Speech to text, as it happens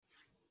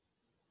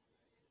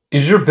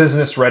Is your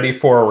business ready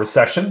for a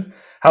recession?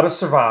 How to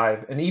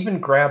survive and even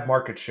grab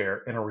market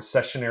share in a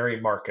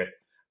recessionary market.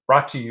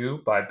 Brought to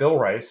you by Bill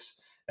Rice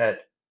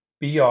at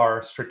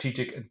BR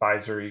Strategic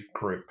Advisory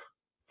Group.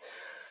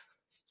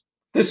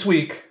 This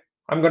week,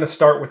 I'm going to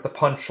start with the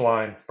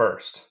punchline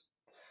first.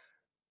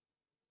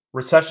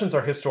 Recessions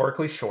are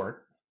historically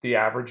short, the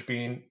average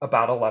being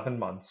about 11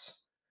 months.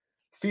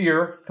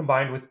 Fear,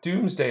 combined with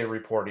doomsday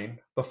reporting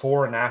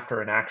before and after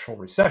an actual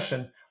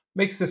recession,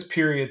 makes this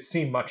period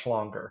seem much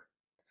longer.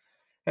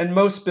 And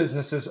most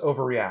businesses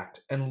overreact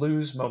and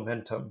lose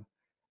momentum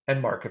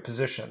and market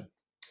position.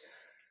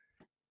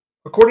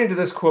 According to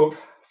this quote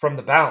from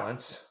The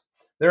Balance,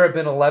 there have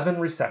been 11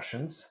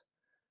 recessions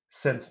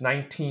since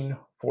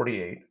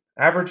 1948,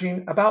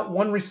 averaging about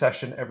one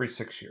recession every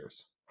 6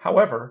 years.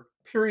 However,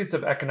 periods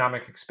of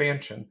economic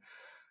expansion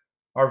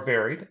are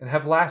varied and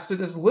have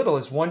lasted as little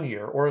as 1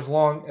 year or as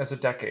long as a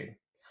decade.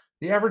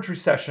 The average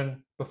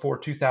recession before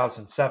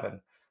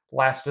 2007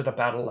 lasted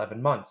about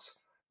 11 months.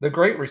 The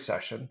Great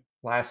Recession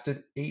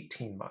lasted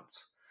 18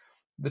 months.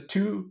 The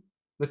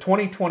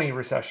 2020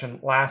 recession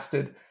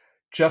lasted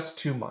just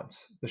 2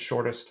 months, the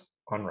shortest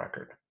on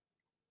record.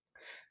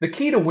 The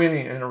key to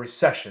winning in a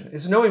recession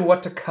is knowing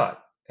what to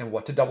cut and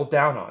what to double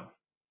down on.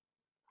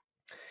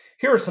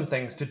 Here are some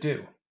things to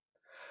do.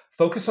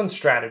 Focus on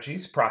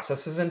strategies,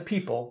 processes, and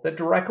people that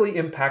directly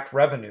impact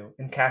revenue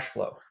and cash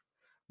flow,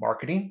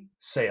 marketing,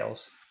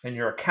 sales, and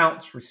your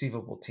accounts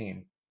receivable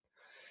team.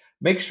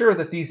 Make sure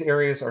that these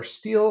areas are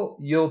still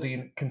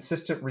yielding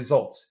consistent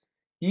results,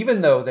 even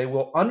though they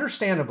will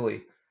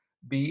understandably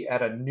be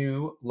at a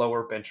new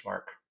lower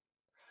benchmark.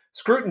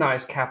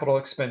 Scrutinize capital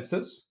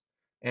expenses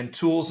and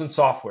tools and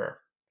software.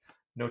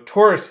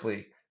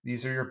 Notoriously,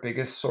 these are your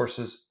biggest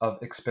sources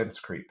of expense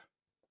creep.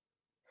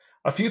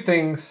 A few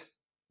things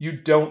you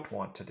don't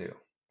want to do.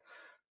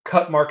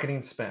 Cut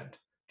marketing spend.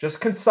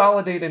 Just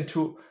consolidate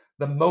into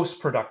the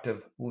most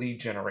productive lead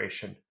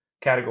generation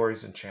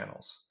categories and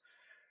channels.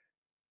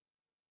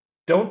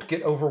 Don't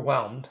get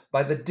overwhelmed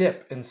by the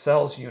dip in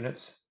sales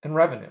units and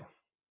revenue.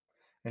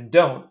 And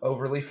don't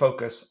overly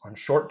focus on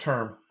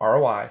short-term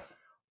ROI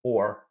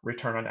or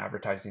return on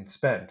advertising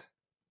spend.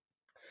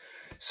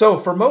 So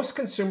for most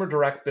consumer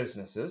direct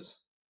businesses,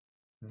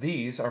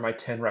 these are my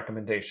 10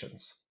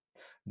 recommendations.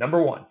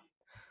 Number one,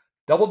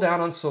 double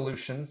down on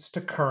solutions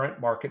to current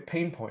market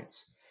pain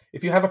points.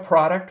 If you have a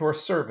product or a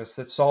service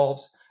that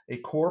solves a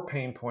core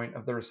pain point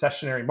of the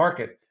recessionary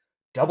market,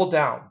 double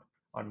down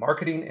on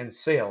marketing and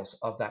sales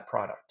of that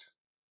product.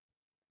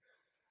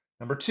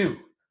 Number two,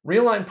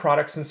 realign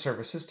products and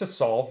services to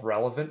solve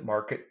relevant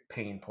market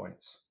pain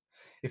points.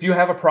 If you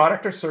have a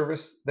product or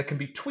service that can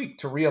be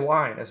tweaked to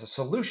realign as a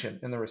solution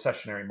in the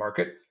recessionary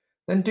market,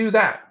 then do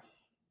that.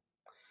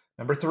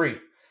 Number three,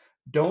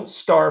 don't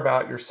starve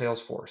out your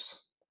sales force.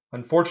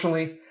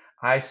 Unfortunately,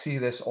 I see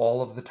this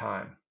all of the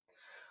time.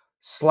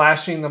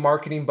 Slashing the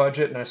marketing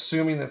budget and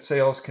assuming that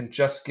sales can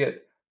just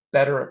get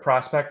better at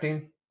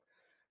prospecting.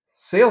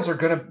 Sales are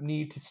going to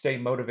need to stay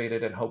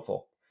motivated and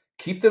hopeful.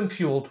 Keep them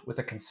fueled with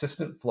a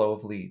consistent flow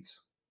of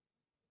leads.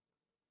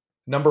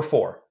 Number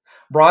four,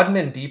 broaden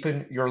and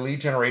deepen your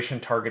lead generation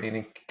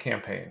targeting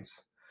campaigns.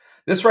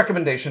 This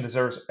recommendation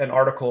deserves an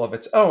article of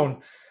its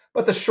own,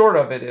 but the short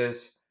of it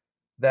is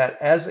that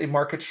as a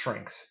market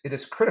shrinks, it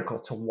is critical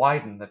to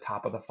widen the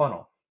top of the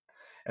funnel.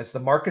 As the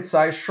market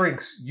size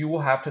shrinks, you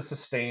will have to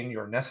sustain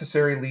your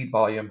necessary lead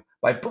volume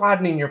by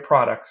broadening your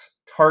products,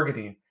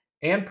 targeting,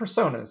 and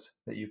personas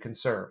that you can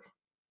serve.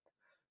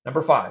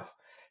 Number five,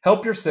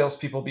 help your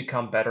salespeople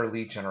become better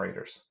lead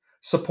generators.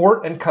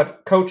 Support and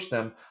coach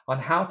them on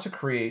how to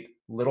create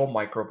little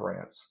micro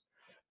brands.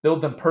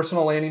 Build them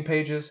personal landing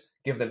pages,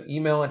 give them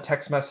email and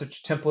text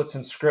message templates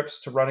and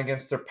scripts to run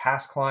against their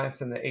past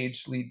clients in the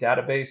aged lead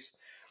database,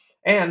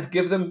 and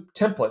give them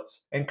templates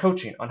and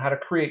coaching on how to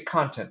create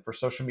content for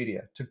social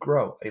media to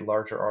grow a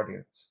larger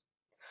audience.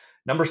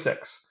 Number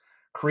six,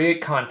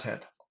 create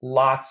content,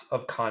 lots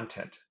of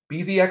content.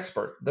 Be the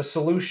expert, the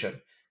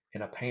solution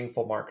in a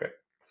painful market.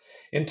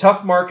 In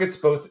tough markets,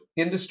 both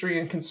industry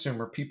and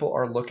consumer, people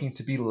are looking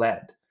to be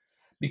led.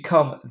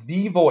 Become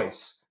the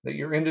voice that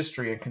your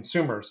industry and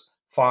consumers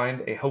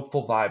find a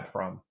hopeful vibe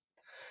from.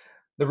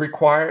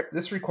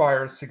 This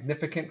requires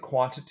significant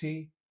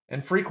quantity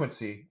and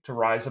frequency to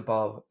rise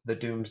above the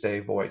doomsday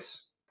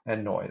voice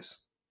and noise.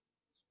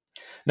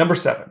 Number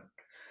seven,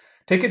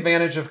 take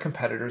advantage of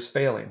competitors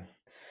failing.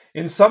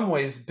 In some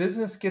ways,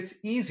 business gets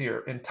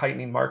easier in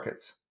tightening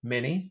markets.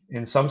 Many,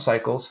 in some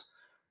cycles,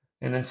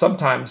 and in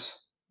sometimes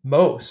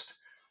most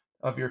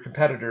of your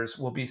competitors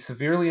will be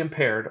severely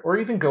impaired or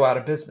even go out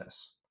of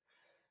business.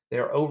 They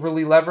are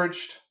overly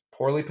leveraged,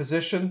 poorly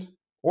positioned,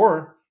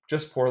 or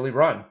just poorly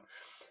run.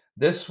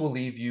 This will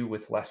leave you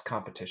with less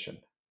competition.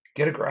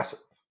 Get aggressive.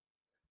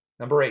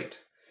 Number eight,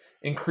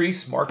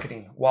 increase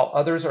marketing while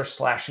others are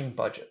slashing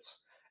budgets.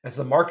 As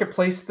the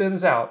marketplace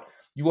thins out,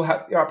 you will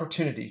have the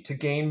opportunity to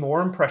gain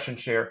more impression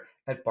share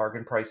at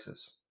bargain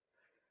prices.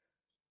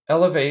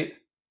 Elevate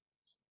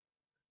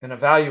and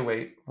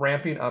evaluate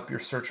ramping up your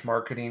search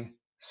marketing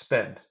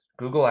spend,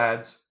 Google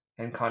Ads,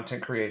 and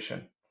content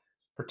creation.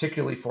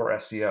 particularly for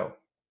SEO.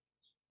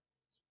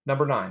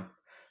 Number 9,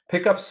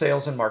 pick up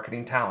sales and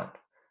marketing talent.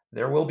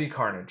 There will be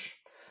carnage.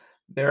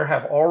 There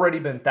have already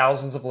been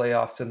thousands of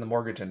layoffs in the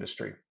mortgage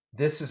industry.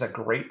 This is a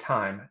great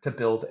time to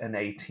build an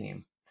A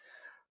team.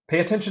 Pay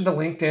attention to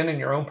LinkedIn and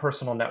your own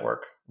personal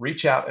network.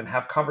 Reach out and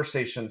have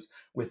conversations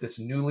with this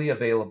newly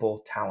available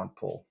talent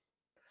pool.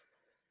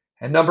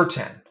 And number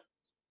 10,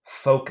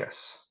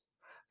 focus.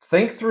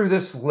 Think through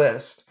this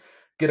list,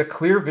 get a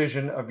clear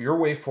vision of your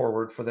way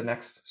forward for the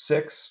next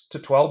 6 to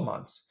 12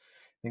 months,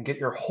 and get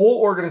your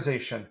whole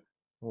organization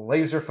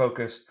laser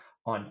focused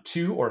on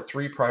 2 or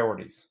 3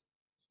 priorities.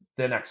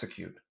 Then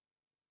execute.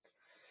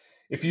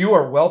 If you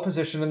are well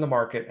positioned in the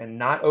market and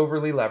not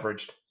overly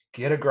leveraged,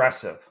 get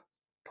aggressive.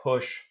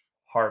 Push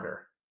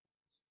harder.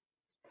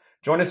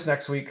 Join us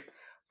next week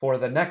for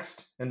the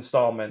next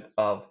installment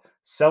of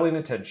Selling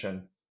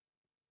Attention